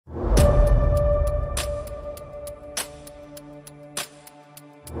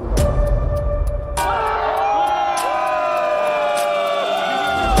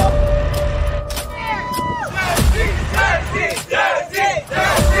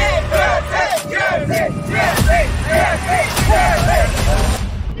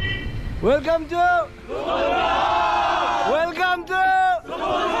Welcome to Welcome to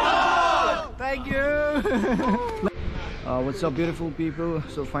Thank you. What's up, beautiful people?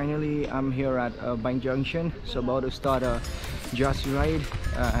 So finally I'm here at Bank Junction, so about to start a GRC ride,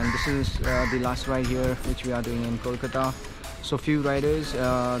 and this is the last ride here which we are doing in Kolkata. So few riders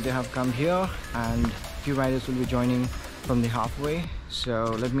they have come here, and few riders will be joining from the halfway.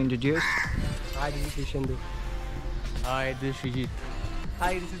 So let me introduce. Hi, this is Shindu. Hi, this is Shijit.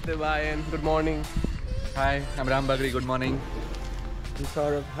 Hi, this is Devayan. Good morning. Hi, I'm Ram Bagri. Good morning. I'm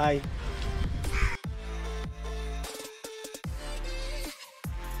Saurav. Hi.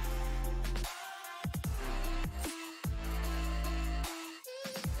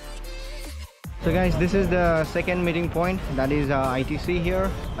 So guys, this is the second meeting point, that is ITC here,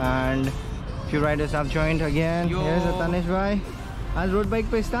 and few riders have joined again. Here's Tanesh bhai. As road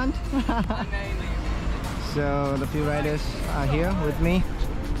bike pe stunt. So the few riders are here with me.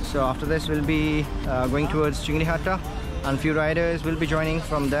 So after this we'll be going towards Chinglihatta, and few riders will be joining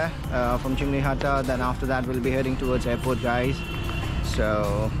from there, from Chinglihatta. Then after that we'll be heading towards airport, guys.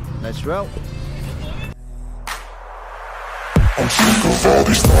 So let's roll. I'm sick of all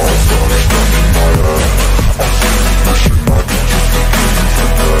these thoughts running in my head. I'm sick of wishing I could just forgive and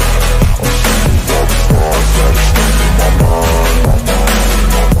forget. I'm sick of all these thoughts that are stuck in my mind, my mind, my mind. I'm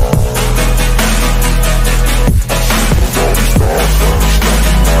sick of all these thoughts that are stuck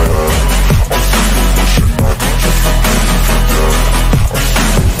in my head. I'm sick of wishing I could just forgive and forget. I'm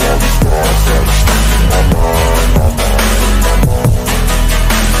sick of all these thoughts that are stuck in my mind, my mind, my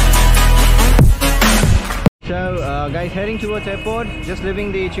mind. So guys, heading towards airport, just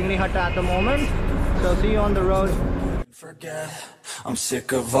leaving the Chinglihatta at the moment, so see you on the road. Forget, I'm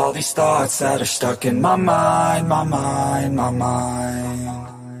sick of all these thoughts that are stuck in my mind, my mind, my mind.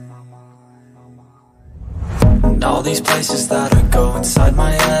 And all these places that I go inside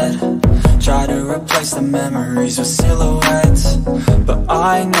my head, try to replace the memories with silhouettes, but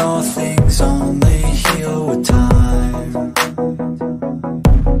I know things only heal with time.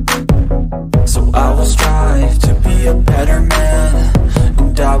 So I will strive to be a better man,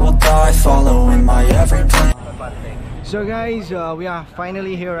 and I will die following my every plan. So guys, we are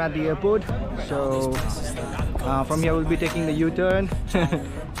finally here at the airport. So from here we'll be taking the U-turn.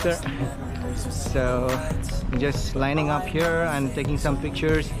 So just lining up here and taking some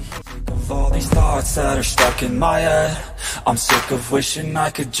pictures. Of all these thoughts that are stuck in my head, I'm sick of wishing I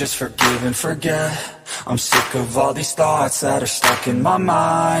could just forgive and forget. I'm sick of all these thoughts that are stuck in my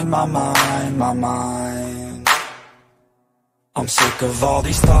mind, my mind, my mind. I'm sick of all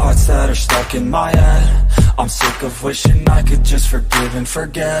these thoughts that are stuck in my head. I'm sick of wishing I could just forgive and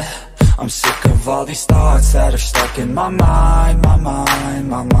forget. I'm sick of all these thoughts that are stuck in my mind, my mind,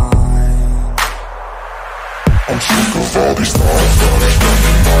 my mind. I'm sick of all these thoughts that are stuck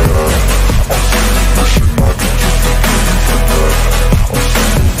in my head. I'm sick of wishing I could just forgive and forget. I'm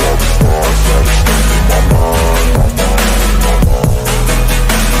sick of all these thoughts that are stuck in my mind, my mind, my mind.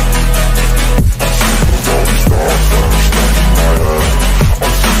 I'm sick of all these thoughts that are stuck in my head.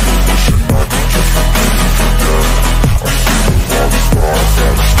 I'm sick of wishing I could just forgive and forget. I'm sick of all these thoughts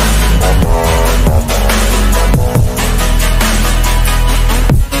that are stuck in my mind, my mind, my mind.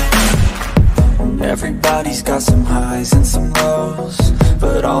 Everybody's got some highs and some lows,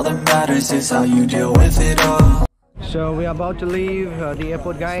 but all that matters is how you deal with it all. So we are about to leave the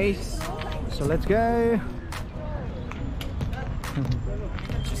airport, guys. So let's go.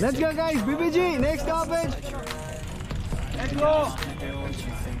 Let's go, guys. BBG, next stoppage. Let's go.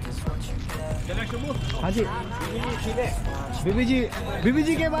 हाँ जी,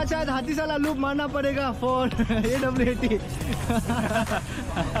 BBG के बाद शायद हाथी साला loop मारना पड़ेगा for AWAT.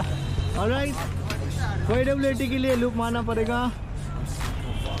 Alright, for AWAT के लिए लूप मारना पड़ेगा.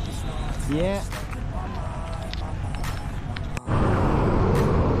 Yeah.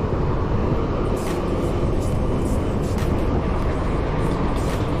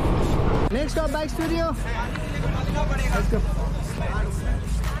 Next stop, bike studio. Let's go.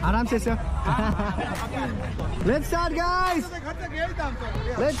 आराम से sir. Let's start, guys.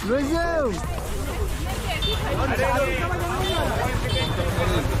 Let's resume.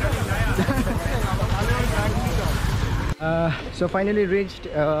 So finally reached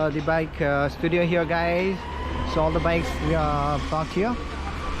the bike studio here, guys. So all the bikes we are parked here.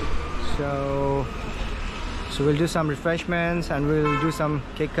 So we'll do some refreshments and we'll do some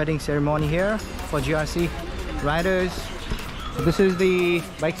cake cutting ceremony here for GRC riders. So this is the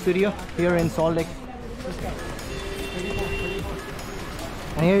bike studio here in Salt Lake.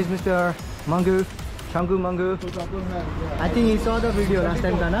 And here is Mr. Mangu, Changu Mangu. I think he saw the video last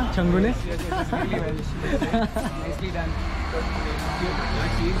time, Kana? Changu ne? Nicely done.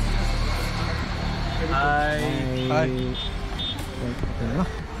 Hi.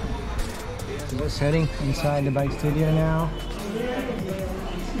 Just heading inside the bike studio now.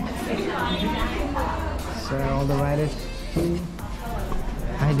 So all the riders.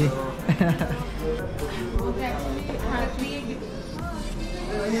 Hi, Dee.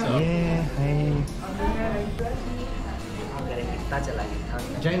 Yeah, hi.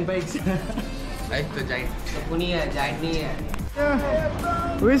 Giant bikes.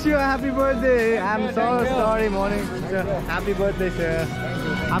 Wish you a happy birthday. I'm so sorry, morning. Happy birthday, sir.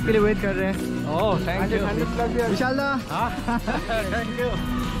 आपके लिए wait कर रहे हैं. Oh, thank you. विशाल दा. Thank you.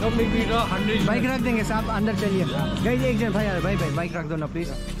 No big deal. 100. Bike रख देंगे साहब, अंदर चलिए. गाइस एक जन भाई यार, भाई बाइक रख दो ना प्लीज.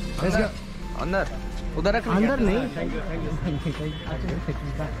 Let's go. अंदर. उधर रख. अंदर नहीं.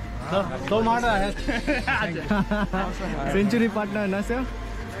 तो मारा है. सेंचुरी पार्टनर ना sir.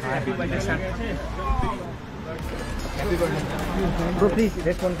 Happy birthday, sir. Bro, please,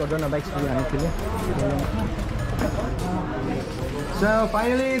 let's one कर दो ना बाइक से आने के लिए. So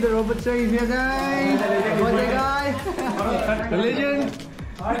finally the robot sir is here, guys. Birthday guy. The legend.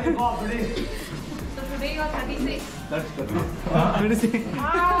 So today you are 36. 26.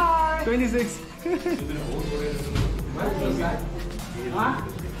 26.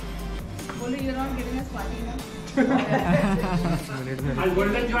 Only you're not giving us party now.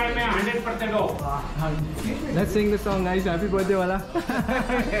 Golden Joy में 100% off. Let's sing the song, guys. Happy birthday वाला. आज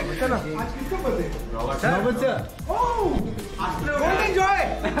किसका birthday? Robot sir. Golden Joy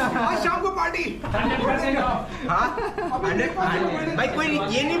आज शाम को party 100% off. हाँ 100% भाई कोई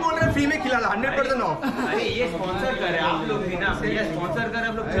ये नहीं बोल रहा फ्री में खिला 100% ऑफ. अरे ये स्पॉन्सर कर रहे आप लोग भी ना. ये स्पॉन्सर कर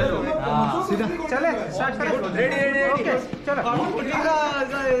आप लोग चलो. सीधा. चले स्टार्ट करो. रेडी ओके चलो.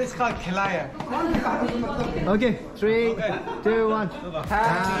 इसका खिलाया. Okay, 3, 2, 1.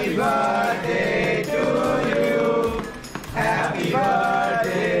 Happy birthday to you. Happy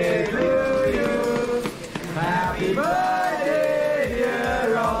birthday to you. Happy birthday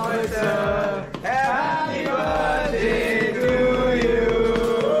dear Robert sir. Happy birthday to you.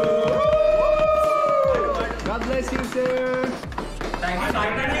 God bless you, sir.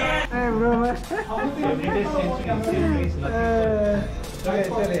 Hey, bro.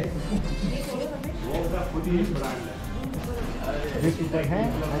 चले. This is like, I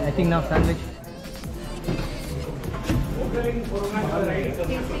think now sandwich.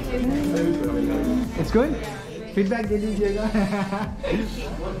 It's good. Feedback दे दीजिएगा.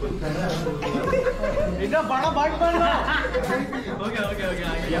 इतना बड़ा bike बन रहा.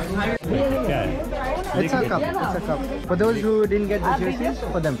 Okay. It's a cup. It's a cup. For those who didn't get the jerseys,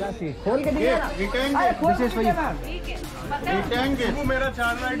 for them. This is for you. वो मेरा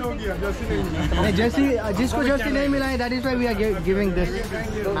 4 ride हो गया. Jersey नहीं मिला. नहीं जर्सी जिसको जर्सी नहीं मिला है, that is why we are giving this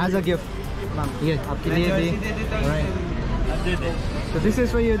as a gift. ये आपके लिए दे. Alright. So this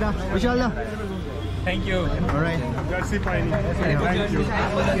is for you, da. Vishal da. Thank you. Alright. Jersey पानी. Thank you.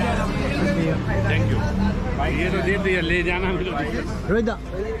 Thank you. भाई ये तो दे दिया ले जाना भी तो. रोहित दा.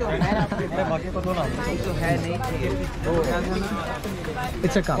 बाकी को दो ना. तो है नहीं चाहिए.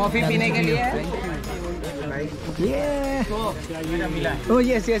 It's a cup. कॉफी पीने के लिए. Yeah. Oh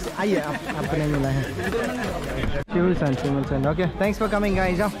yes, yes. आइए आपको नहीं मिला है. Simulson. Okay. Thanks for coming,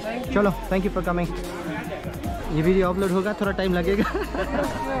 guys. चलो. Thank you for coming. ये वीडियो अपलोड होगा, थोड़ा टाइम लगेगा.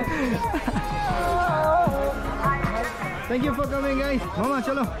 Thank you for coming, guys. Mama,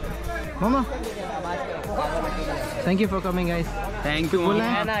 चलो. Mama. Thank you for coming, guys. Thank you. बोलना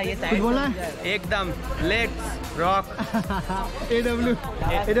है? कुछ बोलना है? एकदम लेट्स रॉक.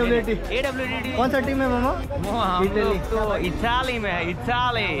 AWT. कौन सा टीम है मामा? हम लोग तो इटाली में है.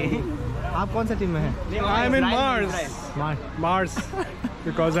 इटाली. आप कौन सा टीम में हैं? I'm in Mars.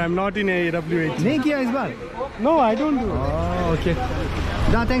 Because I'm not in AWT. नहीं किया इस बार? No, I don't do. Oh, okay.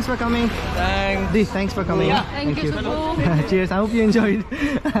 Da, thanks for coming. Thanks for coming. Thank you. Cheers. I hope you enjoyed.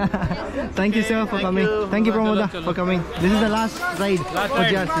 Thank you, sir, for coming. Thank you, Pramoda, for coming. This is the last ride for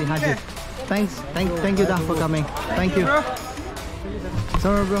GRC. Haji. Thank you, Da, for coming. Thank you.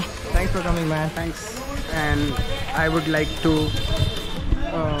 Sorry, bro. Thanks for coming, man. Thanks. And I would like to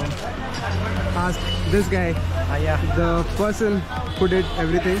ask this guy, Yeah. the person who did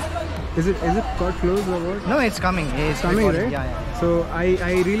everything. Is it got close or what? No, it's coming. It's Coming, recording. right? Yeah. So I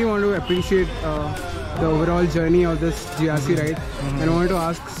really want to appreciate the overall journey of this GRC ride, and I wanted to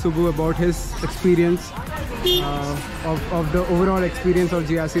ask Subbu about his experience of the overall experience of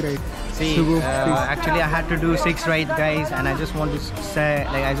GRC ride. See, Subbu, please. actually I had to do 6 rides, guys, and I just want to say,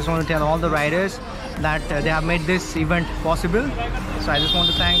 like, I just want to tell all the riders that they have made this event possible. So I just want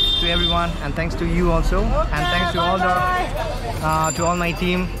to thank to everyone, and thanks to you also, and thanks to all my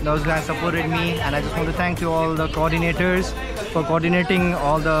team. Those guys supported me, and I just want to thank to all the coordinators for coordinating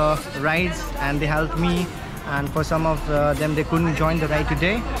all the rides, and they helped me. And for some of them, they couldn't join the ride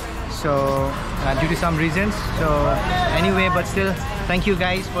today, so due to some reasons. So anyway, but still, thank you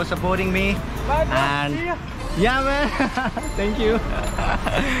guys for supporting me. And yeah, man, thank you.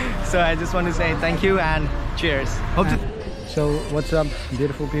 So I just want to say thank you and cheers. So what's up,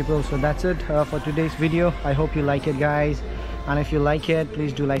 beautiful people? So that's it for today's video. I hope you like it, guys, and if you like it,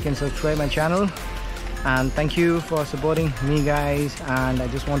 please do like and subscribe my channel. And thank you for supporting me, guys. And I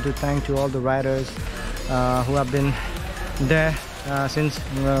just want to thank to all the riders who have been there since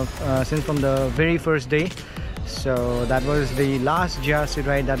from the very first day. So that was the last GRC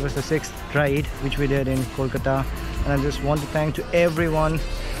ride. That was the 6th ride which we did in Kolkata. And I just want to thank to everyone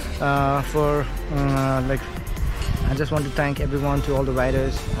I just want to thank everyone, to all the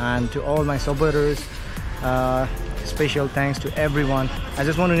riders and to all my supporters. Special thanks to everyone. I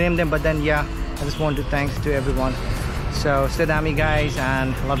just want to name them, but then yeah, I just want to thanks to everyone. So stay dami, guys,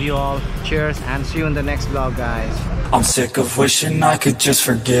 and love you all. Cheers, and see you in the next vlog, guys. I'm sick of wishing I could just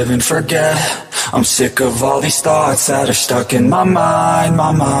forgive and forget. I'm sick of all these thoughts that are stuck in my mind,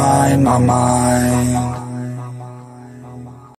 my mind, my mind.